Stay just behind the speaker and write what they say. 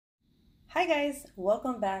Hi guys,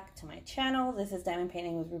 welcome back to my channel. This is Diamond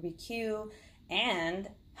Painting with Ruby Q, and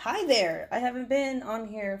hi there. I haven't been on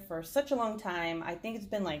here for such a long time. I think it's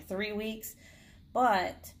been like 3 weeks,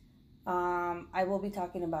 but I will be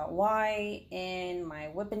talking about why in my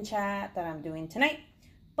whipping chat that I'm doing tonight.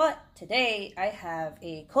 But today I have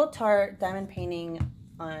a Kotart diamond painting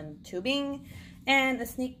Untubing and a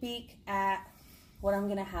sneak peek at what I'm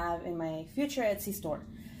gonna have in my future Etsy store.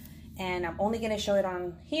 And I'm only going to show it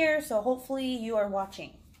on here, so hopefully you are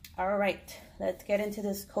watching. All right, let's get into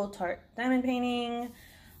this Kotart diamond painting.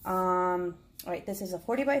 All right, this is a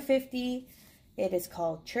 40 by 50. It is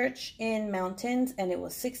called Church in Mountains, and it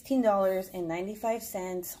was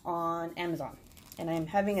 $16.95 on Amazon. And I'm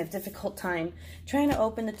having a difficult time trying to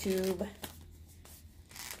open the tube.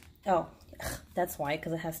 Oh, that's why,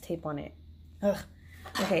 because it has tape on it. Ugh.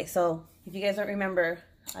 Okay, so if you guys don't remember,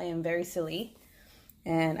 I am very silly.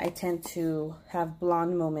 And I tend to have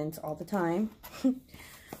blonde moments all the time.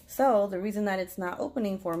 So the reason that it's not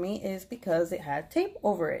opening for me is because it had tape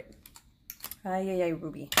over it. Ay,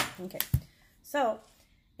 Ruby. Okay. So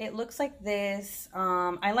it looks like this.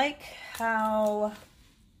 I like how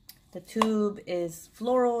the tube is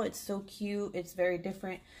floral. It's so cute. It's very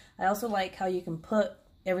different. I also like how you can put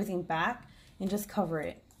everything back and just cover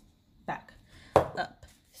it back up.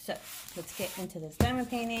 So let's get into this diamond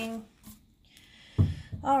painting.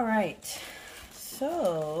 All right,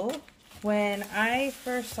 so when I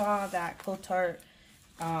first saw that Kotart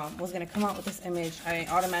was going to come out with this image, I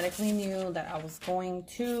automatically knew that I was going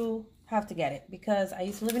to have to get it because I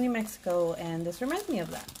used to live in New Mexico and this reminds me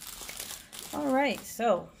of that. All right,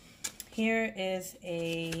 so here is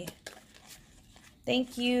a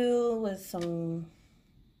thank you with some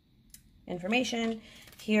information.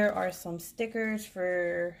 Here are some stickers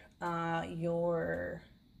for your...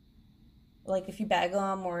 like if you bag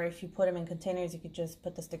them or if you put them in containers, you could just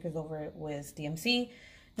put the stickers over it with DMC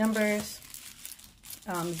numbers.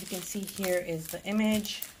 As you can see, here is the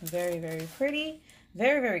image. Very, very pretty.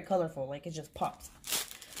 Very, very colorful. Like it just pops.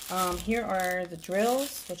 Here are the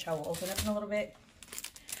drills, which I will open up in a little bit.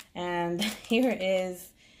 And here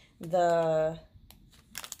is the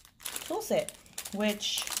tool set,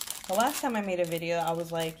 which the last time I made a video, I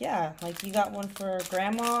was like, yeah, like you got one for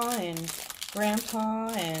grandma and grandpa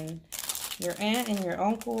and your aunt and your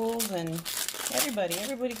uncles and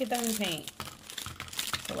everybody get diamond paint.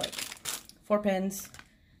 So like 4 pens,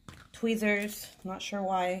 tweezers, not sure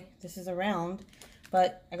why this is around,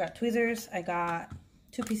 but I got tweezers, I got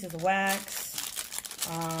 2 pieces of wax,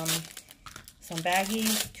 some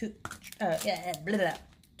baggies,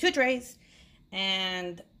 2 trays,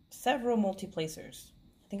 and several multi-placers.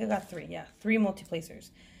 I think I got 3, yeah, 3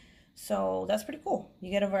 multi-placers. So that's pretty cool. You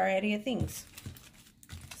get a variety of things.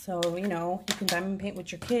 So, you know, you can diamond paint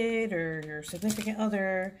with your kid or your significant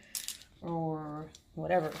other or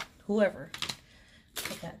whatever, whoever.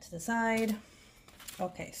 Put that to the side.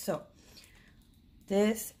 Okay, so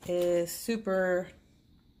this is super,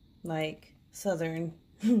 like, southern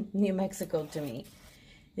New Mexico to me.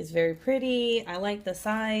 It's very pretty. I like the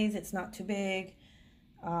size. It's not too big.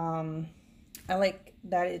 I like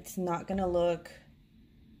that it's not going to look,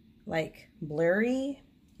 like, blurry.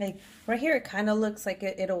 Like right here, it kind of looks like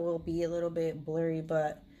it will be a little bit blurry,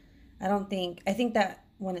 but I think that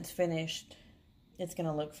when it's finished, it's going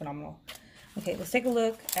to look phenomenal. Okay, let's take a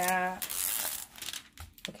look at,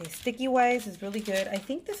 okay, sticky wise is really good. I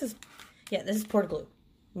think this is, yeah, this is Port Glue.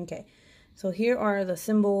 Okay, so here are the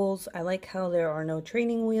symbols. I like how there are no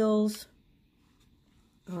training wheels.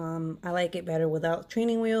 I like it better without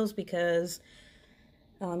training wheels because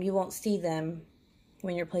you won't see them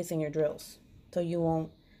when you're placing your drills. So you won't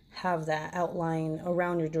have that outline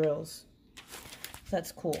around your drills. So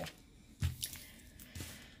that's cool.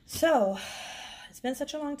 So it's been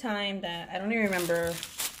such a long time that I don't even remember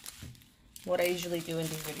what I usually do in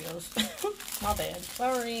these videos. My bad,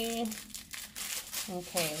 sorry.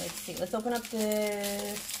 Okay, let's see, let's open up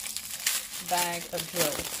this bag of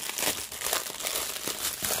drills.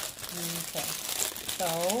 Okay,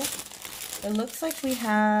 so it looks like we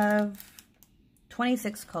have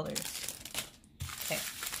 26 colors.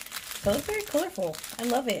 So it's very colorful. I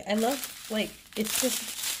love it. I love, like, it's just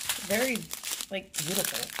very, like,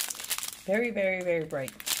 beautiful. Very, very, very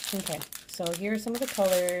bright. Okay, so here are some of the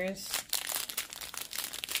colors.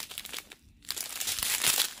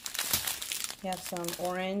 We have some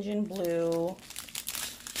orange and blue.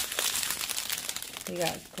 We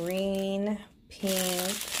got green,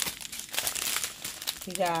 pink.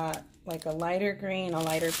 We got, like, a lighter green, a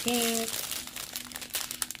lighter pink,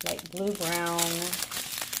 light blue, brown.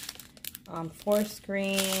 Forest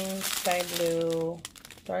green, sky blue,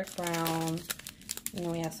 dark brown, And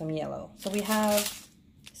then we have some yellow. So we have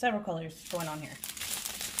several colors going on here.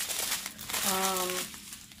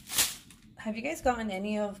 Have you guys gotten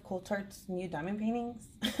any of Kotart's new diamond paintings?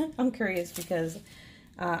 I'm curious because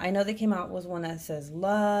I know they came out with one that says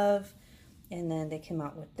love, and then they came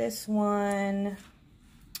out with this one.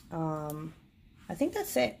 I think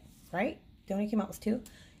that's it, right? They only came out with two.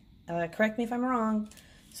 Correct me if I'm wrong.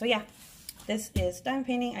 So yeah, this is diamond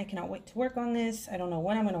painting. I cannot wait to work on this. I don't know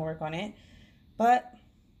when I'm going to work on it, but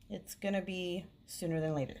it's going to be sooner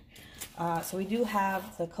than later. So we do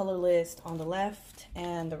have the color list on the left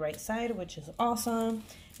and the right side, which is awesome.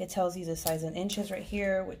 It tells you the size in inches right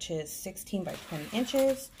here, which is 16 by 20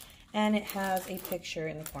 inches. And it has a picture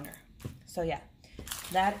in the corner. So yeah,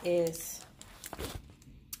 that is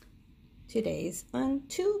today's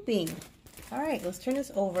untubing. All right, let's turn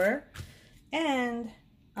this over. And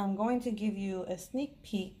I'm going to give you a sneak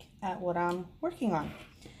peek at what I'm working on.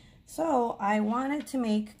 So I wanted to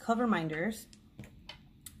make cover minders.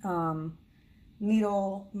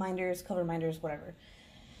 Needle minders, cover minders, whatever.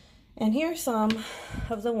 And here's some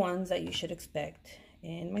of the ones that you should expect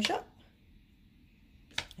in my shop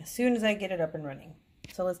as soon as I get it up and running.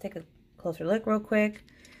 So let's take a closer look real quick.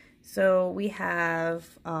 So we have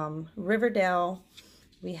Riverdale.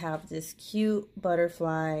 We have this cute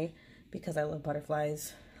butterfly because I love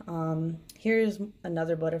butterflies. Here's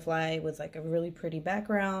another butterfly with like a really pretty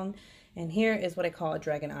background. And here is what I call a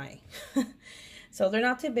dragon eye. So they're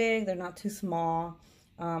not too big, they're not too small.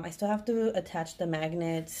 I still have to attach the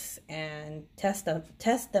magnets and test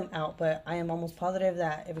them out, but I am almost positive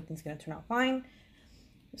that everything's gonna turn out fine.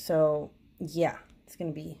 So yeah, it's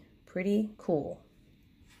gonna be pretty cool.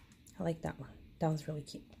 I like that one. That one's really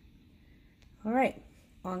cute. All right,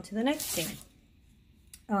 on to the next thing.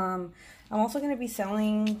 I'm also gonna be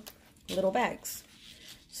selling little bags.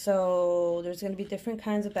 So there's gonna be different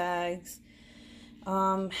kinds of bags.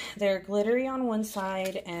 They're glittery on one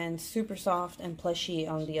side and super soft and plushy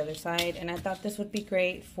on the other side. And I thought this would be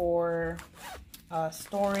great for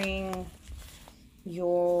storing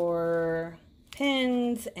your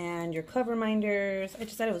pins and your cover minders. I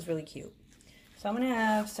just thought it was really cute. So I'm going to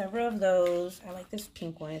have several of those. I like this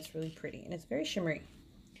pink one. It's really pretty and it's very shimmery.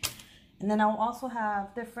 And then I'll also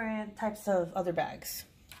have different types of other bags.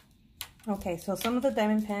 Okay, so some of the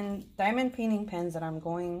diamond painting pens that I'm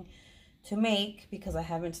going to make, because I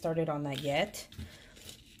haven't started on that yet.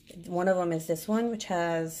 One of them is this one, which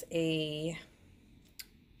has a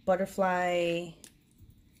butterfly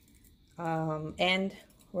end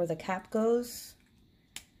where the cap goes.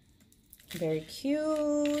 Very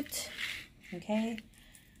cute. Okay.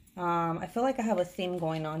 I feel like I have a theme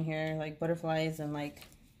going on here, like butterflies and like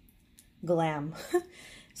glam.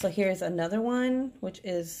 So here's another one, which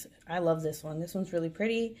is, I love this one. This one's really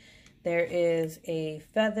pretty. There is a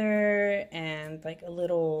feather and like a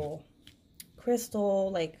little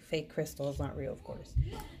crystal, like fake crystal. It's not real, of course.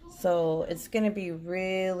 So it's going to be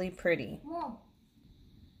really pretty.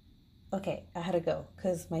 Okay, I had to go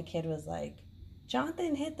because my kid was like,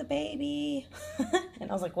 Jonathan hit the baby. And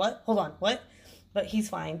I was like, what? Hold on, what? But he's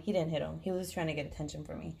fine. He didn't hit him. He was trying to get attention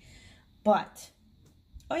from me. But,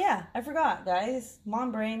 oh yeah, I forgot, guys.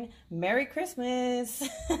 Mom brain, Merry Christmas.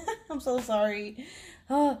 I'm so sorry.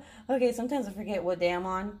 Oh, okay, sometimes I forget what day I'm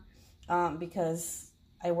on because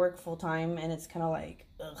I work full time and it's kind of like,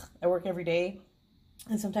 ugh, I work every day.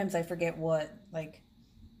 And sometimes I forget what, like,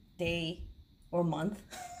 day or month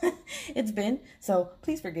it's been. So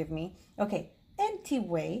please forgive me. Okay,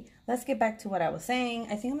 anyway, let's get back to what I was saying.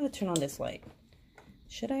 I think I'm going to turn on this light.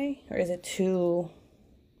 Should I? Or is it too...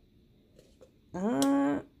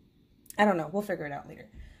 I don't know. We'll figure it out later.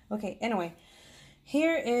 Okay, anyway.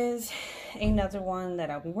 Here is another one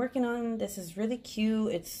that I'll be working on. This is really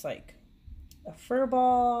cute. It's like a fur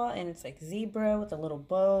ball and it's like zebra with a little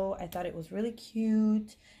bow. I thought it was really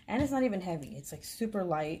cute. And it's not even heavy. It's like super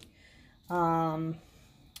light. I'm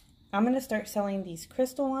going to start selling these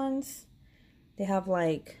crystal ones. They have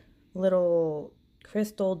like little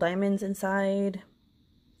crystal diamonds inside.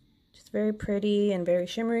 Just very pretty and very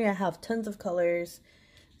shimmery. I have tons of colors.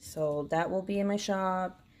 So that will be in my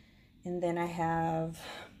shop. And then I have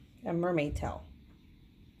a mermaid tail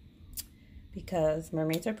because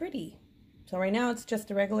mermaids are pretty. So right now it's just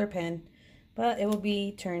a regular pen, but it will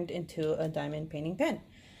be turned into a diamond painting pen.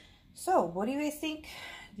 So what do you guys think?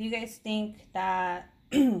 Do you guys think that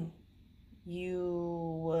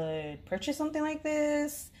you would purchase something like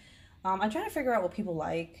this? I'm trying to figure out what people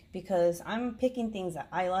like because I'm picking things that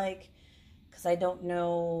I like because I don't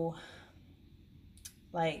know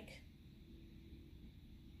like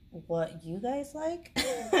what you guys like.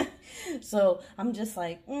 So I'm just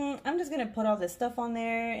like, I'm just gonna put all this stuff on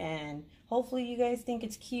there and Hopefully you guys think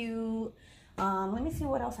it's cute. Let me see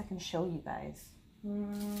what else I can show you guys.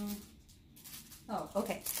 Oh,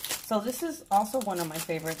 okay. So this is also one of my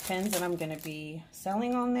favorite pins that I'm going to be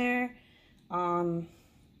selling on there.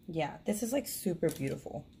 Yeah, this is like super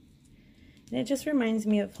beautiful. And it just reminds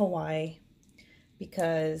me of Hawaii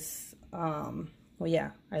because, well,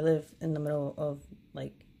 yeah, I live in the middle of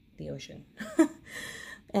like the ocean.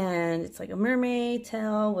 And it's like a mermaid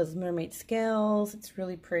tail with mermaid scales. It's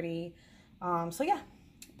really pretty. So yeah,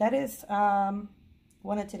 that is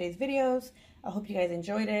one of today's videos. I hope you guys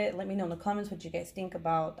enjoyed it. Let me know in the comments what you guys think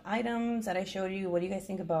about the items that I showed you. What do you guys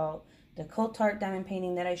think about the Kotart diamond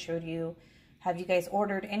painting that I showed you? Have you guys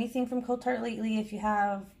ordered anything from Kotart lately? If you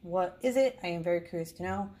have, what is it? I am very curious to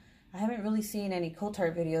know. I haven't really seen any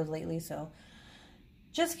Kotart videos lately, so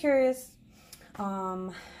just curious.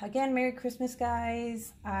 Again, Merry Christmas,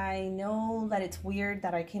 guys. I know that it's weird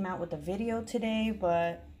that I came out with a video today,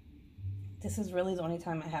 but this is really the only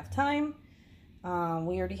time I have time.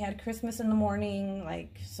 We already had Christmas in the morning,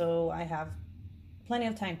 so I have plenty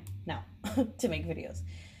of time now to make videos.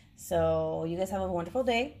 So you guys have a wonderful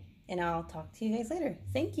day, and I'll talk to you guys later.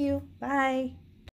 Thank you. Bye.